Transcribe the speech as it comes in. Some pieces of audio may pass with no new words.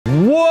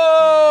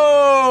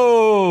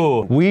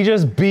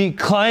just beat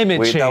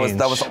climate change.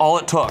 That was all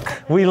it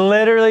took. We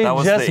literally that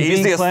was just the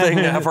easiest thing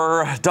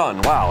ever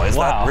done. Wow, is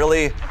that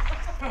really?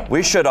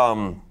 We should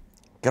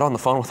get on the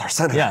phone with our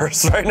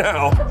senators right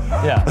now.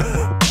 Yeah.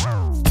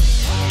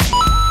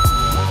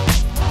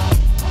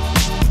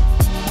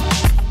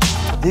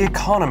 The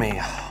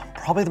economy,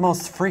 probably the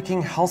most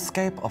freaking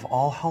hellscape of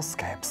all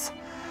hellscapes.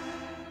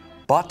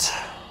 But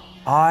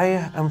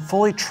I am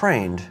fully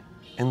trained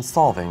in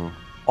solving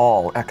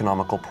all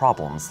economical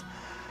problems.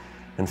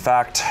 In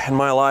fact, in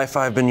my life,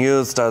 I've been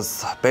used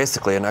as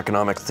basically an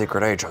economic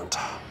secret agent.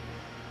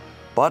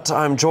 But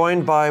I'm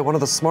joined by one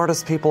of the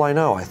smartest people I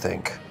know, I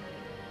think,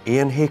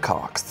 Ian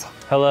Hecox.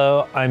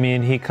 Hello, I'm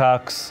Ian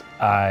Hecox.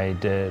 I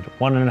did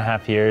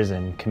 1.5 years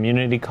in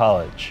community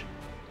college.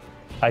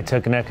 I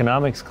took an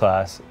economics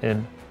class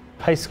in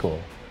high school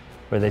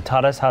where they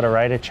taught us how to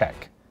write a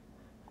check.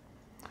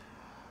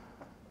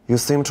 You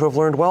seem to have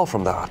learned well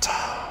from that.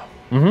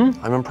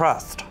 Mm-hmm. I'm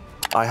impressed.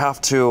 I have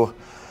to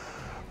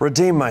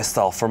redeem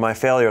myself for my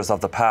failures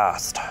of the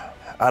past.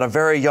 At a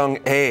very young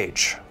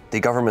age, the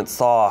government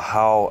saw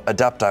how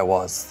adept I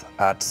was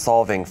at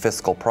solving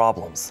fiscal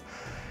problems.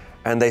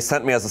 And they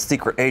sent me as a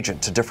secret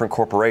agent to different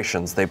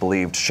corporations they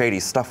believed shady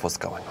stuff was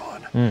going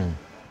on.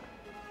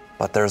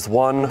 But there's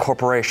one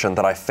corporation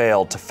that I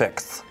failed to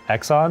fix.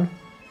 Exxon?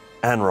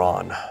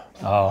 Enron.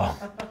 Oh,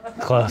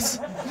 close.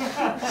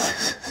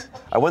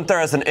 I went there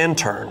as an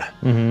intern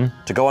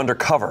to go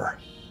undercover,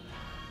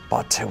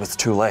 but it was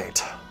too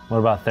late. What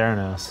about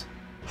Theranos?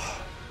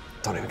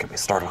 Don't even get me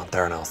started on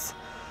Theranos.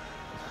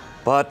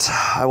 But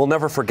I will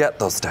never forget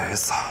those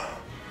days.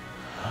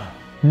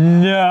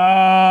 No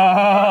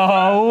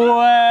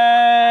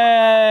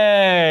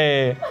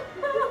way!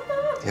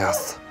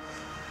 Yes.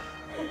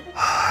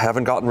 I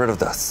haven't gotten rid of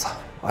this.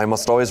 I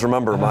must always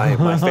remember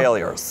my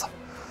failures.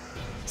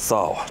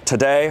 So,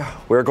 today,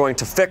 we're going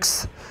to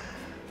fix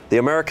the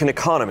American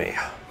economy.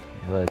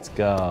 Let's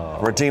go.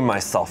 Redeem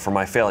myself for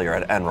my failure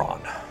at Enron.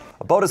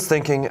 A boat is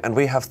thinking, and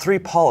we have 3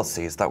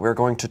 policies that we're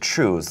going to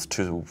choose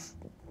to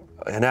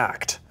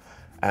enact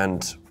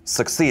and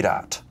succeed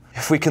at.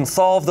 If we can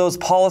solve those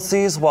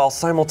policies while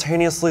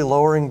simultaneously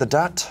lowering the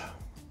debt,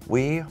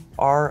 we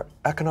are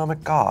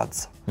economic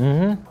gods.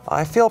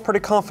 I feel pretty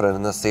confident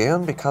in this,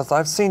 Ian, because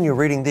I've seen you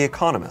reading The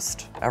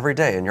Economist every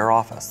day in your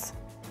office.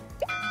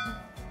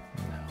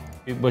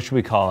 No. What should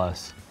we call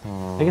us?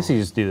 I guess you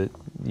just do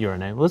your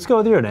name. Let's go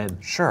with your name.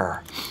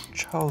 Sure.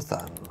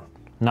 Chosen.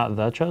 Not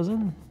The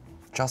Chosen?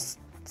 Just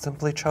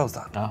simply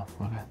Chosen. Oh,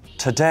 okay.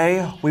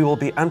 Today, we will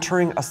be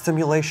entering a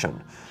simulation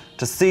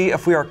to see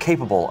if we are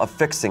capable of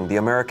fixing the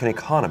American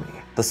economy.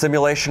 The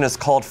simulation is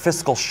called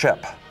Fiscal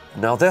Ship.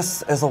 Now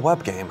this is a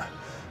web game,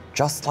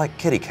 just like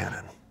Kitty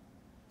Cannon.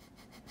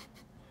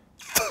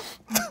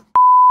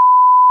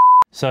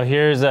 So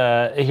here's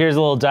a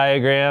little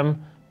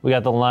diagram. We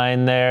got the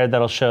line there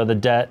that'll show the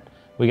debt.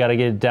 We got to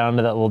get it down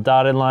to that little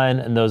dotted line,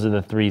 and those are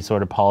the 3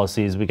 sort of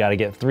policies. We got to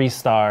get 3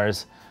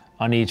 stars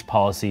on each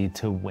policy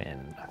to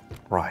win.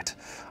 Right.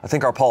 I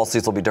think our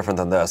policies will be different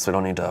than this. We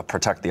don't need to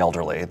protect the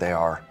elderly. They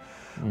are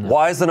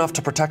wise enough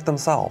to protect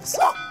themselves.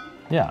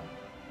 Yeah.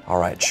 All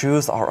right,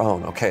 choose our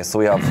own. Okay, so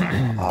we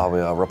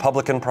have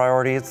Republican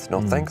priorities,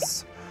 no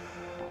thanks.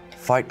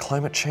 Fight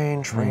climate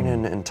change, rein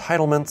in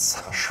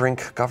entitlements,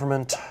 shrink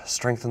government,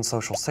 strengthen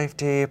social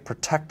safety,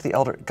 protect the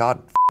elder,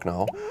 God,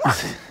 no.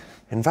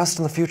 Invest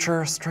in the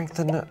future,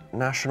 strengthen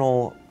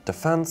national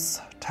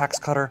defense, tax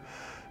cutter.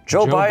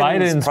 Joe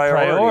Biden's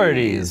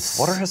priorities.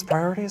 What are his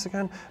priorities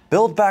again?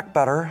 Build back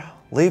better,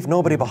 leave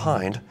nobody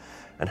behind,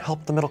 and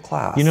help the middle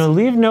class. You know,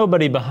 leave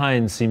nobody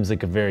behind seems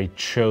like a very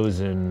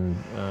chosen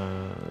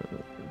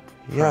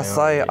Yes,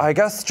 I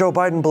guess Joe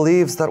Biden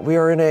believes that we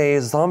are in a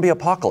zombie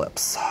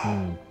apocalypse.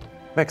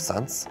 Makes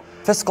sense.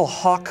 Fiscal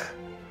hawk,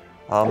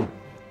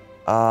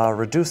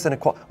 reduce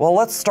inequality. Well,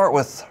 let's start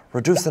with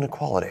reduce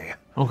inequality.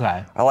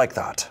 Okay. I like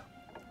that.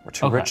 We're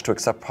too rich to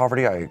accept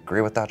poverty. I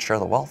agree with that. Share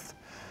the wealth.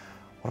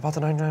 What about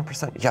the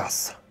 99%?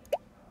 Yes,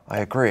 I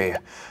agree.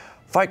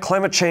 Fight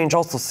climate change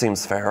also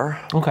seems fair.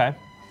 Okay.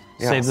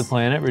 Yes. Save the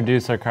planet,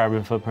 reduce our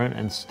carbon footprint,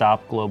 and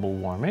stop global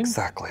warming.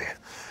 Exactly.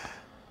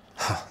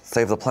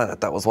 Save the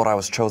planet. That was what I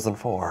was chosen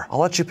for. I'll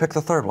let you pick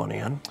the 3rd one,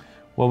 Ian.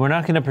 Well, we're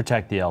not going to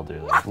protect the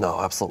elderly. No,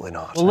 absolutely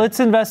not. Well, let's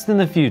invest in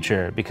the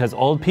future, because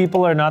old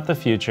people are not the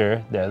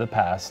future, they're the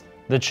past.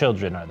 The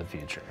children are the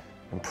future.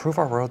 Improve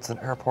our roads and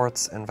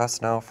airports,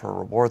 invest now for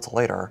rewards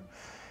later.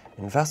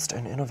 Invest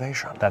in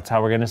innovation. That's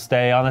how we're going to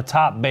stay on the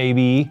top,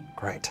 baby.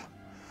 Great.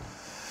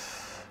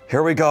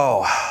 Here we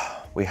go.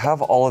 We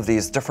have all of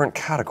these different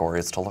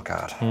categories to look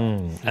at.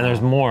 And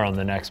there's more on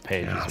the next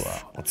page as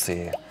well. Let's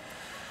see.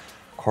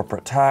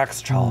 Corporate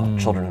tax,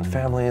 children and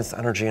families,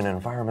 energy and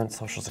environment,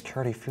 social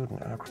security, food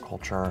and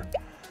agriculture,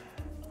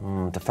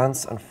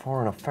 defense and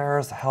foreign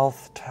affairs,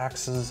 health,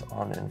 taxes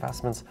on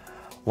investments,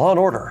 law and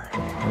order.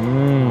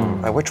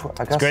 I guess.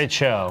 It's a great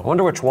show. I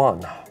wonder which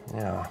one.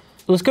 Yeah.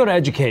 Let's go to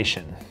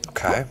education.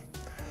 Okay.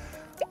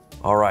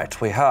 All right,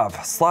 we have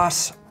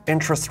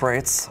interest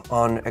rates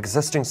on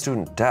existing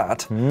student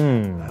debt.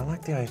 I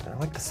like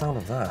the sound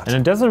of that. And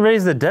it doesn't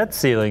raise the debt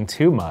ceiling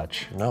too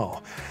much.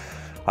 No.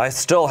 I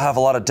still have a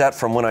lot of debt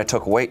from when I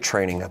took weight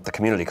training at the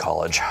community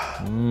college.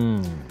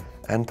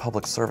 End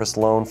public service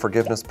loan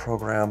forgiveness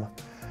program.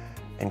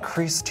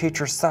 Increase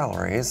teacher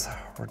salaries.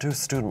 Reduce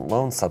student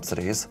loan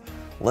subsidies.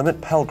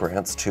 Limit Pell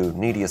Grants to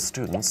neediest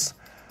students.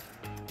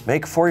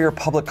 Make four-year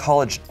public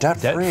college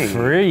debt-free.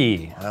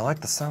 Debt-free. I like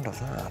the sound of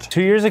that.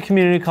 2 years of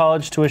community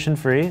college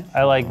tuition-free.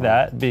 I like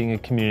that, being a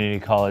community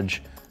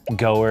college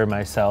goer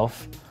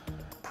myself.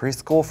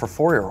 Preschool for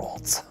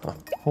 4-year-olds.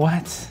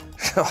 What?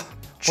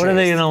 What are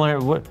they gonna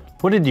learn?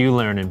 What did you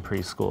learn in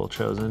preschool,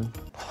 Chosen?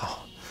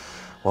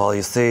 Well,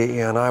 you see,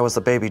 Ian, I was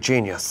a baby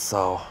genius,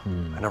 so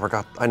I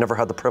never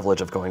had the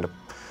privilege of going to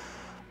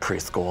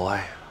preschool.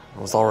 I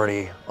was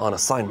already on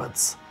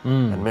assignments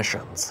and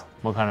missions.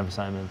 What kind of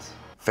assignments?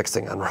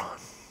 Fixing Enron.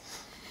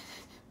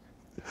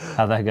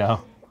 How'd that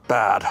go?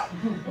 Bad.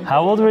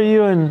 How old were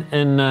you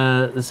in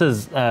this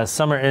is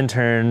summer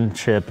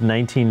internship,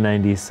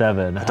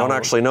 1997. I don't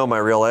actually know my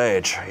real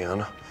age,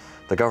 Ian.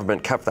 The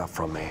government kept that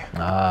from me.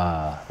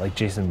 Ah, like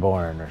Jason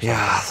Bourne or something.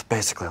 Yeah,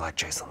 basically like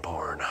Jason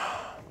Bourne.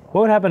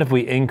 What would happen if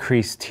we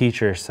increased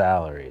teacher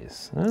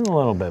salaries? A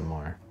little bit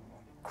more.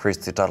 Increase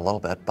the debt a little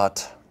bit,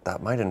 but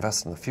that might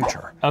invest in the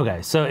future.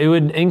 Okay, so it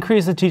would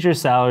increase the teacher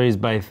salaries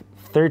by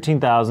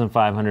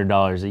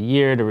 $13,500 a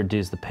year to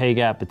reduce the pay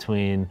gap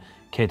between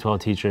K-12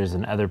 teachers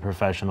and other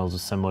professionals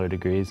with similar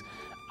degrees.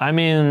 I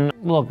mean,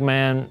 look,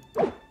 man,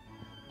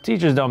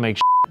 teachers don't make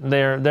shit.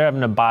 They're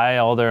having to buy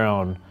all their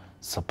own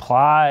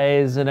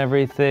supplies and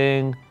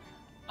everything.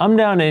 I'm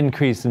down to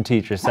increase some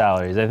teacher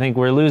salaries. I think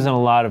we're losing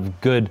a lot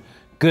of good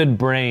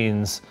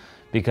brains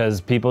because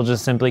people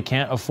just simply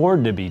can't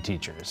afford to be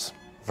teachers.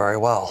 Very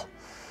well.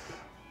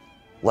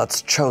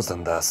 Let's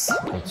chosen this.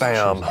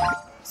 Bam.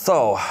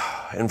 So,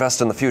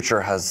 invest in the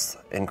future has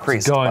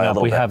increased Going by a up.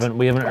 little bit.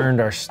 We haven't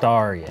earned our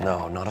star yet.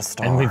 No, not a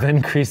star. And we've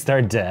increased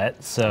our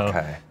debt, so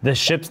the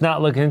ship's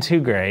not looking too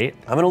great.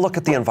 I'm gonna look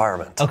at the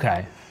environment.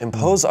 Okay.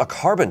 Impose a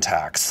carbon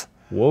tax.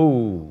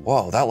 Whoa.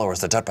 Whoa, that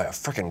lowers the debt by a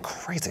freaking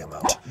crazy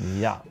amount.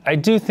 Yeah. I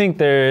do think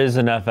there is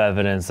enough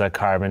evidence that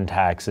carbon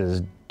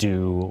taxes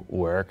do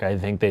work. I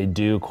think they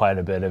do quite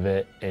a bit of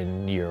it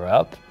in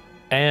Europe.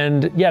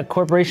 And yeah,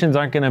 corporations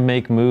aren't gonna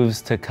make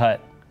moves to cut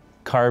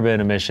carbon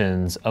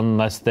emissions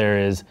unless there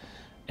is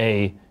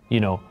a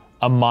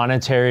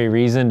monetary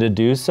reason to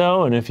do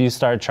so. And if you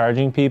start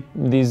charging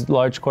these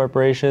large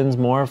corporations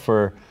more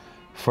for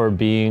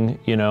being,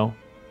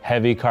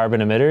 heavy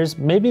carbon emitters,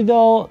 maybe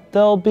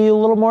they'll be a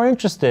little more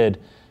interested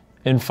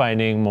in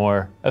finding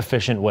more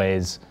efficient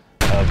ways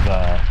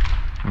of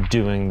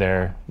doing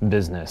their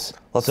business.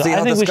 Let's see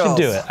how this goes.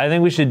 I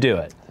think we should do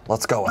it.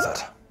 Let's go with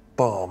it.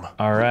 Boom.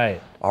 All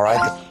right. All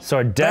right. So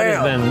our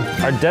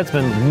debt's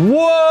been,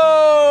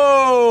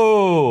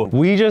 whoa!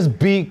 We just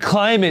beat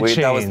climate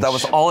change. That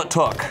was all it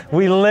took.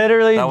 We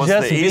literally That was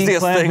just the beat easiest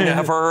climate. thing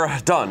ever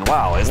done.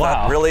 Wow, is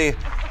that really?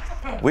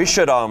 We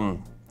should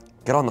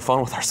get on the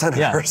phone with our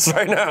senators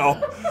right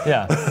now.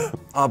 Yeah.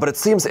 But it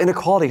seems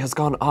inequality has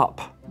gone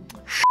up.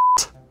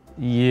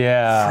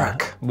 Yeah.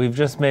 Frick. We've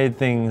just made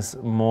things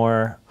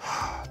more.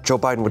 Joe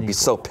Biden would be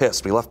so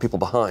pissed. We left people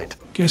behind.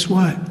 Guess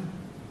what?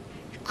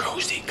 It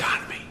grows the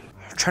economy.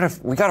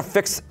 We gotta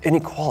fix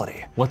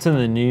inequality. What's in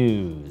the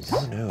news?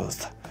 No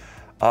news.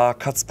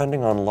 Cut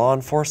spending on law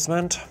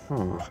enforcement.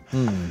 We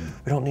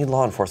don't need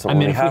law enforcement. I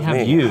mean, when if we have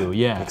me. you,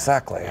 yeah.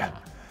 Exactly. Yeah.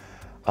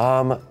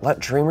 Let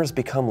dreamers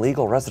become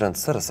legal resident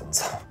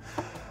citizens.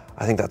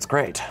 I think that's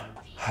great.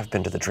 I've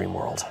been to the dream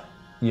world.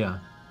 Yeah.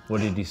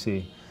 What did you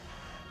see?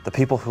 The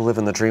people who live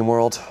in the dream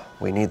world,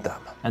 we need them.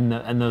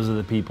 And those are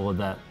the people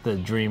the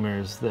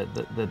dreamers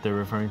that they're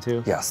referring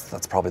to? Yes,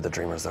 that's probably the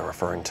dreamers they're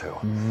referring to.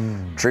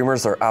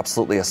 Dreamers are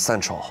absolutely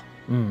essential.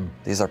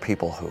 These are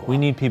people who... We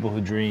need people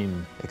who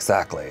dream.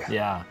 Exactly.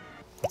 Yeah.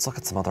 Let's look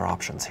at some other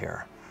options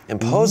here.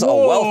 Impose a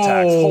wealth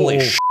tax. Holy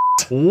shit.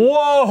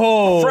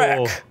 Whoa!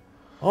 Frick.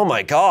 Oh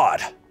my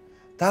God.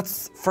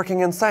 That's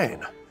freaking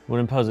insane. Would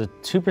impose a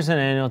 2%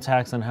 annual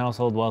tax on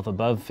household wealth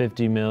above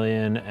 50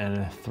 million and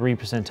a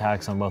 3%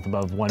 tax on wealth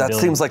above 1 billion. That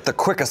seems like the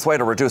quickest way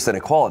to reduce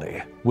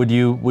inequality. Would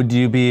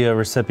you be a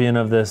recipient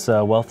of this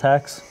wealth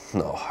tax?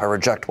 No, I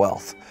reject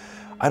wealth.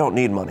 I don't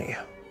need money.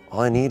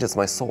 All I need is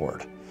my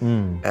sword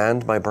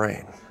and my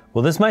brain.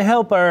 Well, this might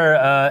help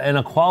our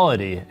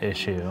inequality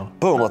issue.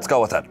 Boom, let's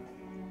go with it.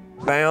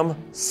 Bam,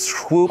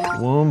 swoop,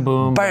 Boom,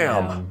 boom,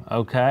 bam. bam.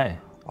 Okay.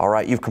 All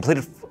right, you've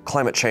completed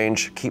climate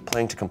change. Keep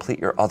playing to complete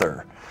your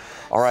other.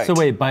 All right. So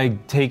wait, by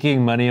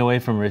taking money away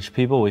from rich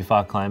people, we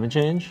fought climate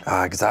change?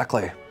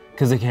 Exactly.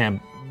 Because they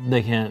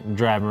can't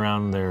drive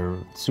around their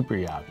super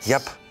yachts.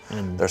 Yep.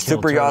 Their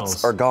super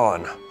yachts are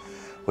gone.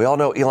 We all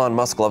know Elon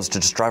Musk loves to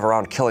just drive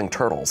around killing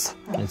turtles.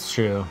 It's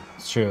true.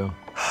 It's true.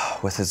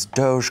 With his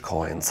Doge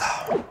coins.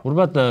 What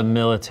about the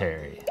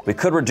military? We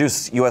could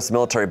reduce U.S.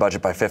 military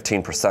budget by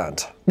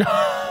 15%.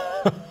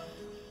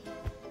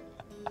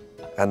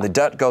 And the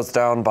debt goes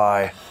down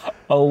by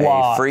A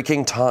lot.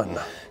 freaking ton.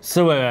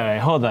 So wait,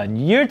 hold on.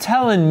 You're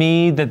telling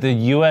me that the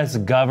U.S.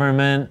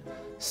 government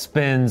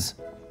spends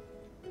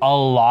a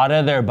lot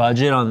of their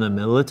budget on the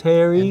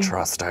military?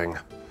 Interesting.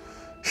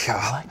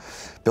 Yeah,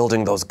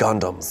 building those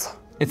Gundams.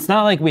 It's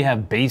not like we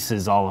have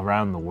bases all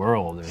around the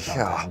world or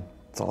something. Yeah,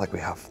 it's not like we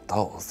have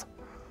those.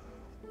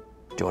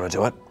 Do you want to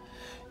do it?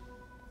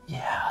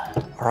 Yeah.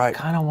 All right.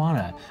 Kind of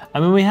wanna. I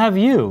mean, we have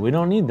you. We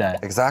don't need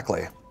that.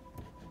 Exactly.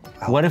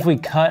 What if we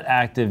cut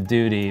active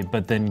duty,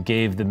 but then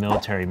gave the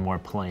military more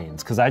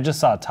planes? Because I just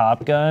saw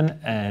Top Gun,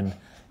 and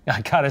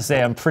I gotta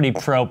say, I'm pretty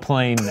pro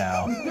plane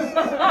now.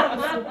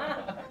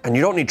 And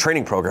you don't need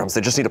training programs.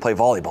 They just need to play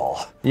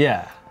volleyball.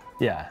 Yeah.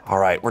 All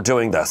right, we're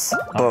doing this.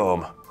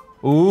 Boom.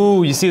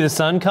 Ooh, you see the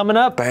sun coming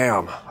up?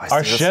 Bam.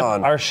 I see the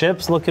sun. Our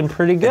ship's looking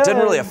pretty good. It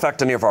didn't really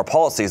affect any of our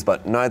policies,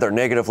 but neither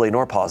negatively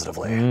nor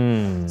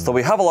positively. So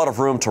we have a lot of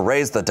room to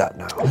raise the debt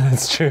now.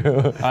 That's true.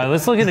 All right,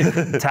 let's look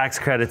into tax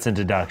credits and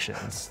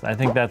deductions. I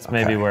think that's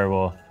maybe where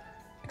we'll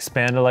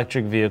expand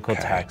electric vehicle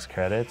tax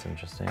credits.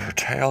 Interesting.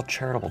 Curtail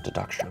charitable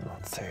deduction.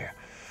 Let's see.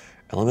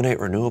 Eliminate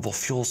renewable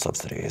fuel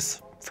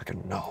subsidies.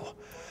 Freaking no.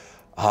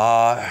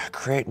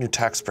 Create new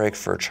tax break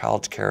for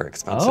child care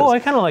expenses. Oh, I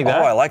kind of like that.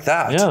 Oh, I like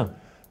that. Yeah.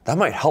 That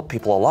might help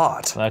people a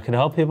lot. That could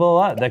help people a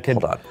lot. That could.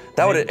 Hold on.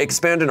 That would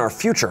expand in our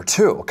future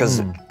too,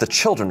 because the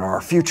children are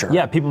our future.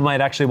 Yeah, people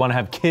might actually want to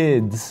have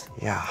kids.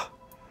 Yeah.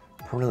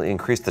 Permanently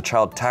increase the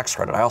child tax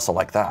credit. I also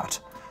like that.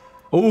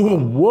 Oh,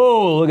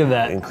 whoa, look at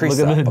that. Increase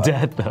look at that, the but-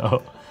 debt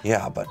though.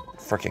 Yeah, but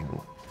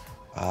freaking.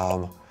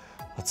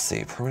 Let's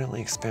see. Permanently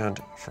expand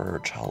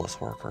for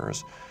childless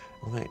workers.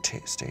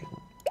 Eliminate state.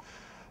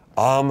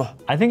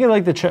 I think I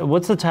like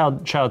what's the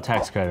child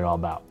tax credit all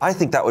about? I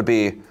think that would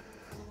be,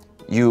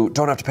 you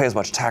don't have to pay as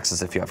much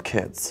taxes if you have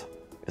kids,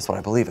 is what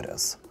I believe it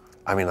is.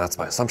 I mean, that's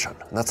my assumption,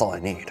 and that's all I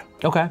need.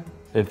 Okay,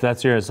 if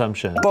that's your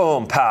assumption.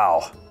 Boom,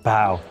 pow.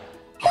 Pow.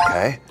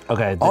 Okay.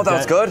 Okay. Oh, that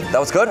was good. That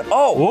was good.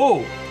 Oh,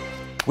 Whoa.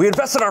 we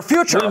invest in our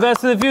future. We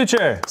invest in the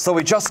future. So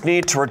we just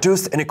need to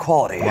reduce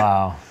inequality.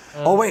 Wow.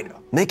 Oh wait,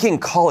 making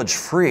college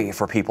free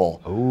for people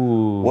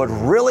would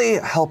really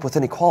help with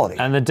inequality.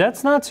 And the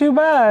debt's not too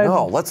bad.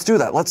 No, let's do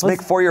that. Let's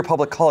make four-year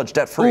public college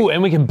debt free. Ooh,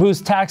 and we can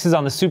boost taxes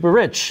on the super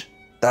rich.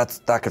 That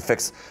could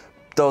fix.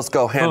 Those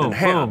go hand in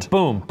hand.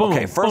 Boom, boom,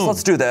 Okay, first boom.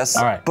 let's do this.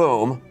 All right.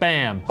 Boom.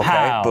 Bam. Okay,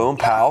 Pow. boom,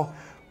 pow.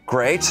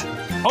 Great.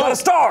 Got a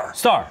star.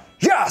 Star.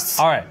 Yes.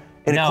 All right.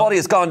 Inequality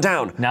has gone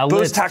down. Now Boost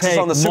let's taxes take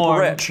on the super more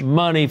rich.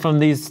 money from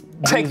these.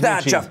 Take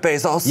that, richies. Jeff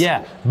Bezos.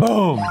 Yeah.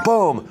 Boom.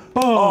 Boom.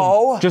 Boom.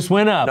 Oh. Just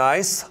went up.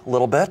 Nice. A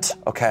little bit.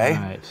 Okay.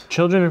 All right.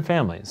 Children and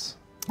families.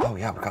 Oh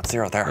yeah, we got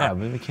 0 there. Yeah,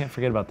 but we can't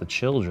forget about the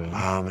children.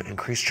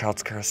 Increase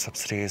child care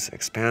subsidies.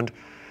 Expand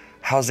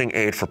housing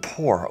aid for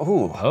poor.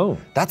 Ooh. Oh.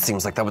 That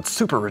seems like that would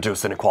super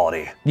reduce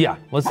inequality. Yeah,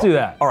 let's do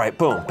that. All right.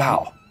 Boom.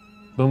 Pow.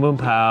 Boom, boom,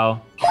 pow.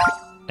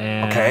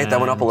 And Okay, that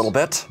went up a little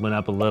bit. Went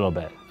up a little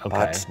bit. Okay.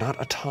 But not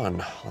a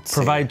ton. Let's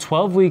Provide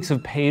 12 weeks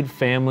of paid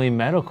family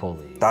medical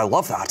leave. see. I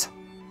love that.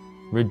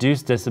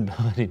 Reduce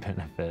disability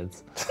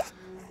benefits.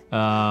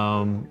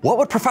 What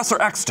would Professor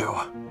X do?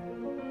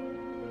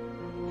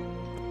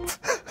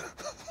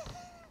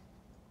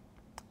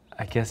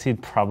 I guess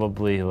he'd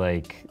probably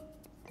like,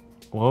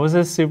 what was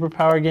his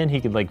superpower again?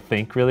 He could like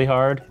think really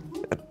hard.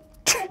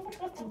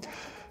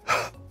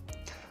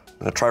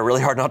 I'm gonna try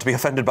really hard not to be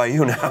offended by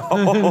you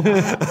now.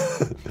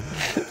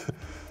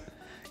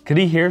 Could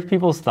he hear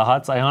people's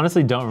thoughts? I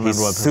honestly don't remember He's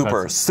what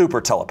super,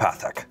 super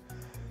telepathic.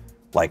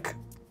 Like,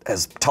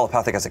 as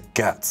telepathic as it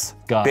gets.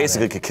 Got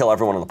Basically it. could kill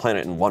everyone on the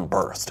planet in one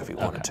burst if he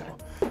wanted to.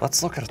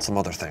 Let's look at some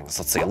other things.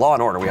 Let's see, Law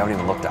and Order we haven't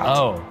even looked at.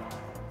 Oh.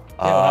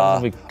 Yeah, what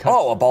happens if we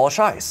cut Abolish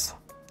ICE.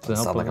 to Doesn't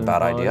help sound like a with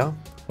bad inequality? idea.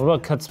 What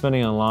about cut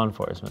spending on law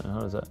enforcement? How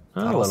does that?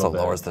 Oh, That a also little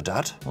bit. lowers the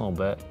debt. A little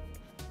bit.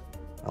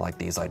 I like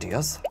these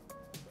ideas.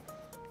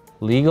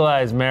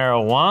 Legalize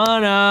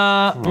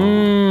marijuana.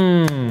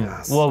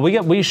 Yes. Well,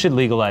 we should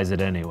legalize it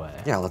anyway.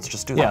 Yeah, let's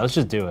just do that. Yeah, let's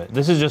just do it.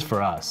 This is just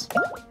for us.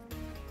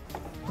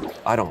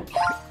 I don't.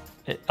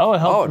 It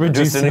helped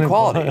reduce reduced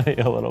inequality.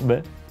 a little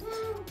bit.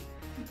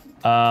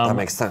 That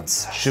makes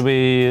sense. Should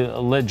we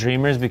let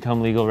dreamers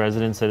become legal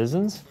resident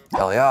citizens?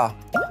 Hell yeah.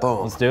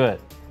 Boom. Let's do it.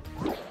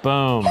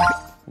 Boom.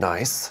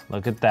 Nice.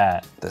 Look at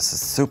that. This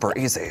is super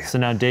easy. So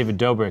now David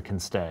Dobrik can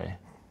stay.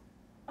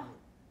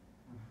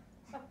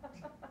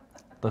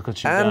 Look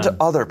what you've And done.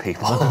 other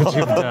people. What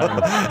you've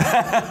done.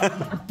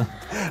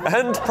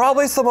 And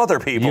probably some other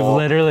people. You've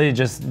literally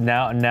just we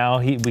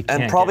can't.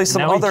 And probably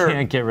some now other- we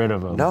can't get rid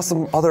of him. Now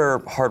some other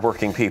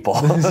hardworking people.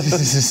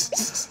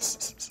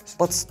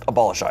 Let's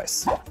abolish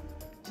ICE.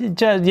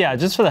 Yeah,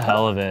 just for the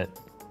hell of it.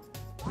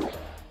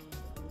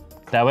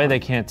 That way they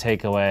can't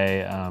take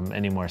away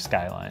any more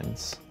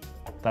skylines.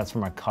 That's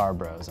from our car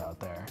bros out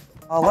there.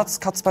 Let's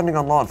cut spending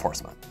on law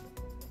enforcement.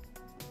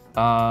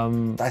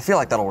 I feel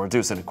like that'll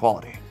reduce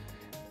inequality.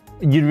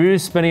 You'd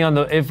reduce spending on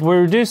if we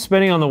reduce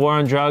spending on the war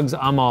on drugs,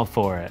 I'm all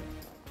for it.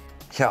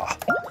 Yeah.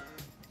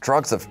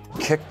 Drugs have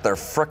kicked their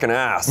frickin'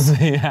 ass.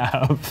 They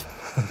have.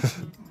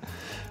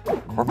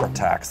 Corporate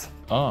tax.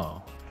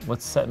 Oh,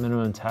 what's set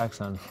minimum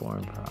tax on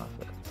foreign profits?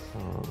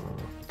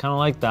 Kind of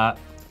like that.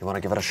 You want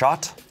to give it a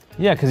shot?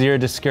 Yeah, because you're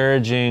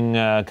discouraging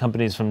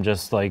companies from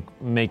just like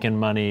making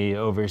money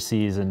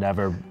overseas and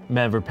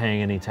never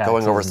paying any taxes.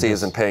 Going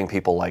overseas and paying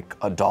people like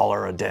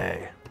 $1 a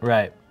day.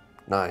 Right.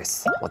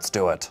 Nice. Let's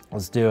do it.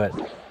 Let's do it.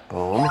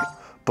 Boom.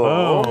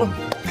 Boom.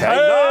 Okay,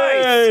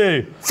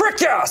 Hey! nice.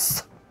 Frick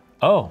yes!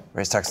 Oh,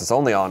 Raise taxes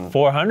only on.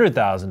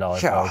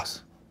 $400,000, Yeah.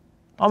 folks.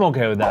 I'm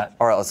okay with that.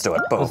 All right, let's do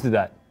it. Boom. Let's do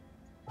that.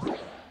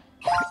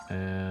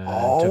 And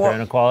took our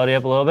inequality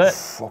up a little bit.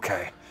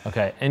 Okay.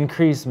 Okay,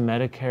 increase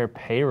Medicare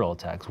payroll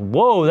tax.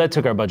 Whoa, that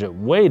took our budget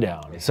way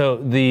down. So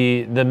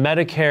the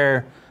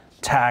Medicare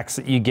tax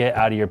that you get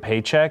out of your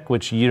paycheck,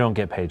 which you don't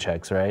get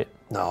paychecks, right?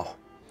 No.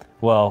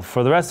 Well,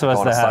 for the rest of us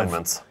On that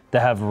assignments.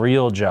 have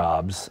real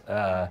jobs,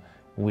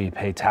 we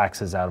pay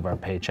taxes out of our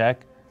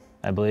paycheck,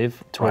 I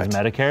believe, towards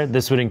Right. Medicare.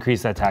 This would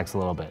increase that tax a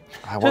little bit.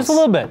 was- Just a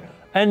little bit.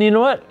 And you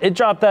know what? It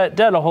dropped that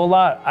debt a whole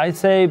lot. I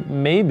say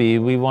maybe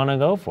we want to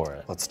go for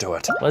it. Let's do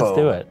it. Let's Boom.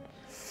 do it.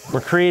 We're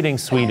creating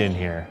Sweden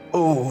here.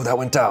 Ooh, that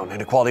went down.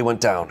 Inequality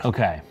went down.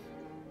 Okay.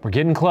 We're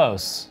getting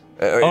close.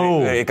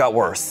 It got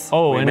worse.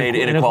 Oh, we made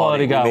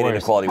inequality got we made worse.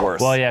 inequality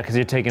worse. Well, yeah, because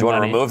you're taking do you want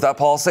to money. remove that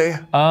policy?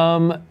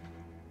 I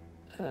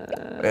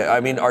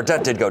mean, our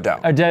debt did go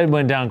down. Our debt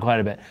went down quite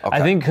a bit. I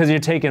Okay. think because you're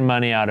taking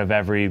money out of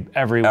every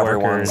worker's.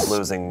 Everyone's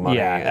losing money.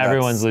 Yeah, That's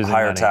everyone's losing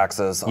higher money.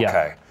 taxes. Yeah,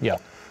 Okay. Yeah.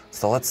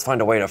 So let's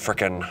find a way to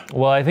frickin'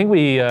 Well, I think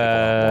we.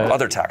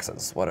 other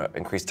taxes.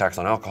 Increase tax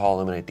on alcohol,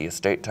 eliminate the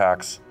estate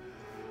tax.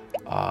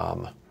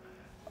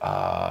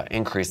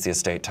 Increase the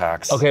estate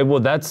tax. Okay, well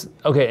that's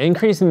okay.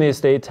 Increasing the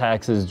estate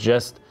tax is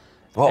just.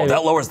 Well,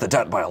 that lowers the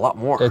debt by a lot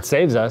more. It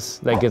saves us.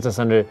 That gets us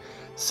under.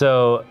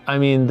 So I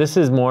mean, this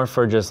is more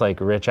for just like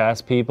rich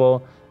ass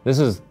people.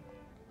 The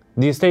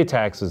estate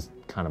tax is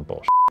kind of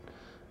bullshit.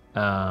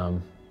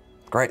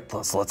 Great.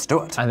 Let's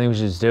do it. I think we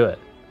should just do it.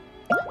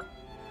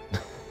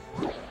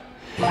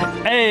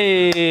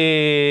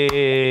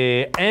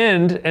 Hey,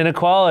 and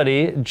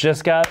inequality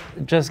just got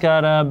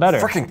better.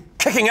 Frickin'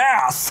 kicking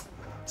ass.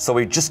 So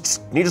we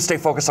just need to stay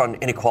focused on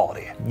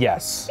inequality.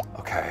 Yes.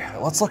 Okay,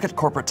 let's look at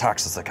corporate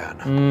taxes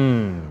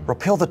again.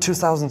 Repeal the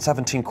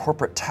 2017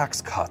 corporate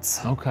tax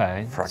cuts.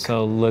 Okay. Frick.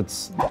 So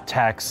let's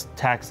tax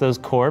those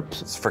corps.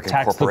 It's frickin'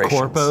 tax the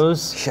corporations.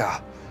 corpos. Yeah,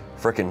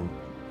 frickin'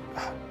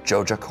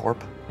 Joja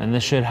Corp. And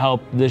this should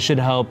help.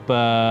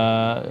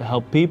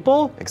 Help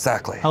people.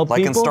 Exactly. Help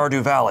like people? in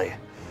Stardew Valley.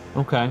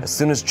 Okay. As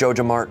soon as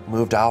Joja Mart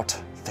moved out,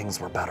 things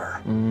were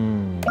better.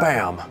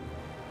 Bam.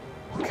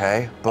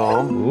 Okay.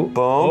 Boom. Boom.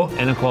 Oh,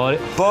 inequality.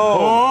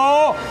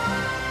 Boom.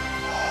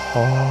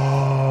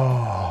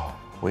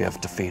 We have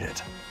defeated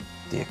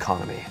the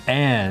economy.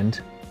 And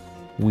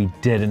we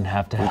didn't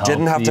have to help.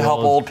 didn't have to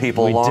help old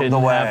people along the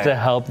way. We didn't have to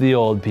help the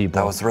old people.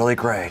 That was really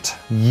great.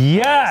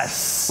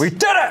 Yes. We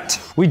did it!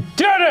 We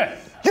did it.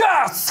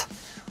 Yes!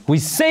 We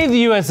saved the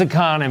U.S.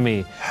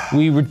 economy.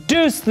 We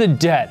reduced the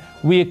debt.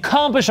 We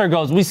accomplished our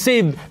goals. We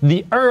saved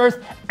the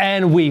earth,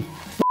 and we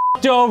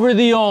f***ed over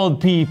the old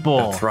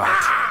people. That's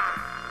right.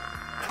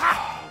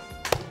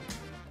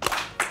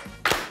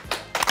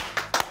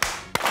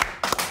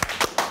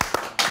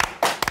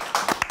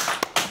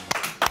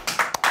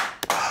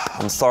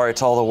 I'm sorry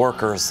to all the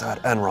workers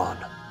at Enron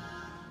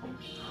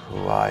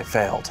who I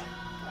failed,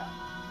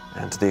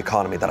 and to the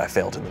economy that I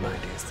failed in the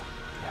 90s.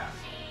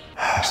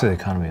 Actually,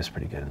 the economy was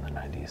pretty good in the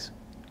 90s.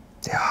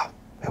 Yeah,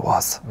 it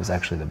was. It was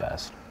actually the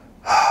best.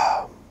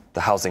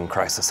 The housing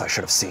crisis I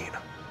should have seen.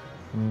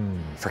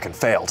 Freaking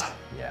failed.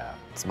 Yeah.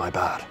 It's my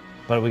bad.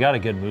 But we got a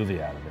good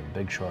movie out of it.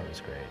 Big Short was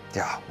great.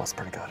 Yeah, it was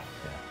pretty good.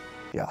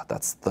 Yeah. Yeah,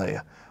 that's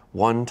the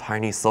one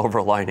tiny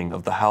silver lining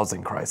of the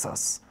housing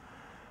crisis,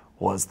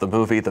 was the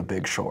movie The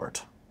Big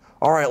Short.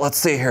 All right, let's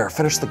see here.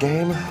 Finish the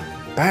game.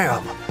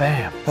 Bam.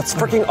 Bam. That's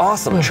freaking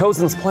awesome.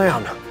 Chosen's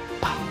plan.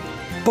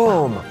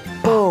 Boom,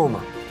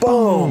 boom,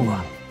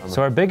 boom.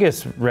 So our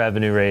biggest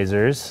revenue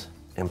raisers.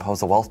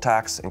 Impose a wealth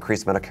tax,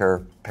 increase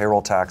Medicare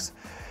payroll tax,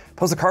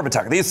 impose a carbon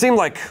tax. These seem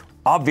like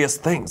obvious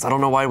things. I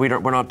don't know why we're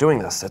not doing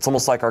this. It's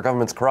almost like our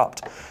government's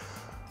corrupt.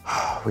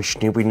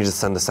 We need to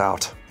send this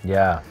out.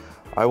 Yeah.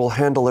 I will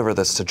hand deliver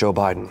this to Joe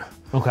Biden.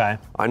 Okay.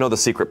 I know the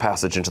secret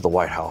passage into the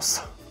White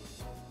House.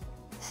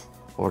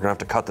 We're gonna have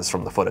to cut this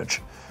from the footage.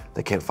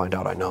 They can't find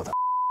out I know that.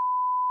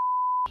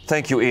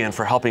 Thank you, Ian,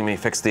 for helping me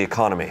fix the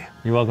economy,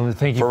 You're welcome.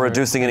 Thank you for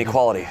reducing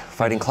inequality,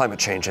 fighting climate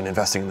change, and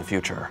investing in the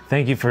future.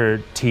 Thank you for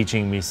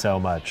teaching me so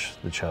much,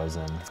 The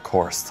Chosen. Of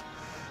course.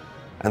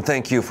 And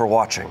thank you for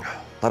watching.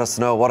 Let us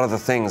know what other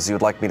things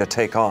you'd like me to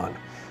take on,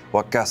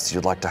 what guests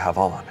you'd like to have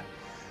on.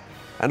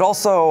 And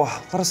also,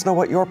 let us know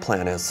what your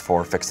plan is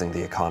for fixing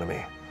the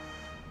economy.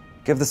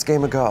 Give this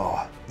game a go,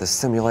 this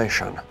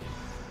simulation.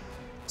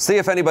 See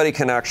if anybody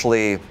can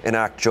actually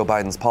enact Joe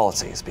Biden's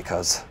policies,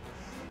 because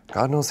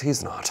God knows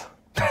he's not.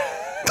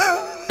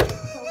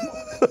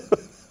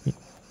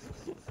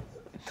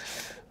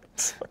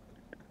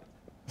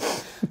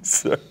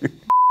 Sorry.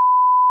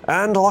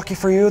 And lucky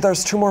for you,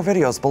 there's 2 more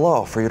videos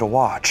below for you to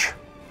watch.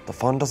 The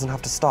fun doesn't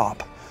have to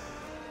stop.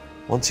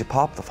 Once you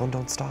pop, the fun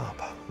don't stop.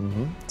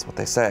 That's what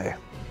they say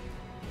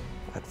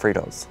at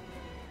Fritos.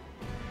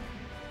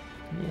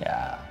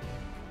 Yeah.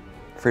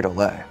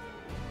 Frito-Lay.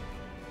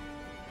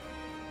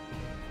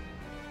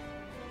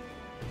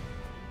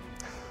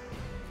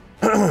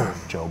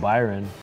 Joe Byron.